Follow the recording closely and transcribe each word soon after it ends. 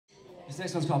This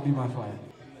next one's called Be My Fire.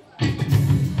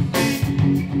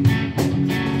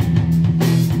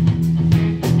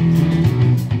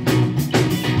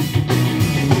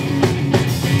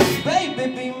 Baby,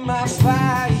 be my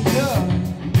fire.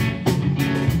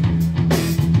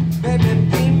 Baby,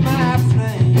 be my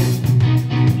flame.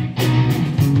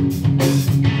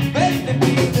 Baby,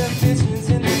 be the visions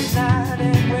in the night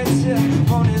and wait till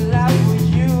morning light for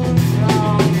you to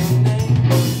call your name.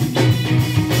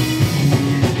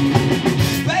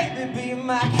 Baby, be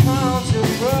my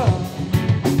comforter.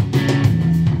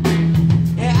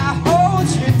 Yeah, I hold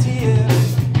you dear.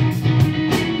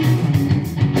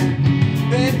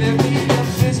 Baby, be the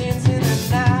visions in the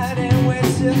night and wait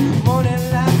till morning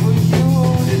light for you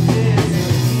to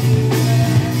disappear.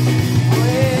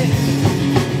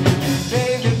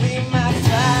 Baby, be my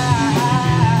fire.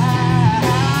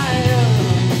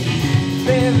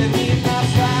 Baby, be my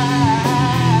fire.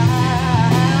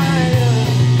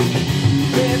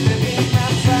 Baby, be my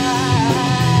fire.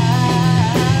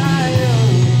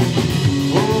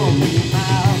 Oh, be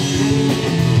my flame.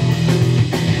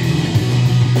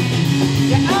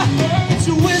 Yeah, I heard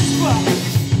you whisper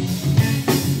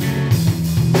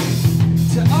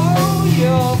to all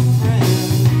your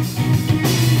friends.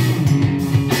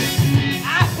 I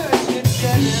heard you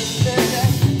telling them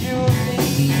that you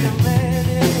need a man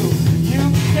who you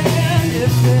can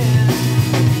defend.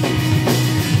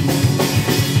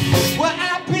 Will I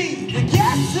be the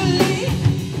gasoline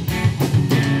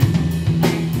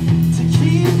to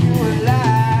keep you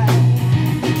alive?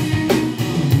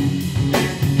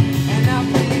 And I'll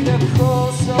be the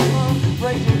cold summer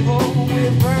unbreakable.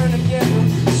 We'll burn together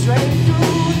straight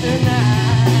through the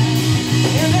night.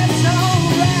 And that's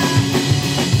alright.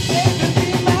 Baby, be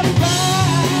my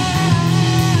fire.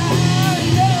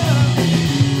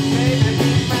 Baby,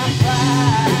 be my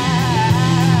fire.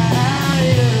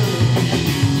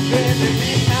 Baby, be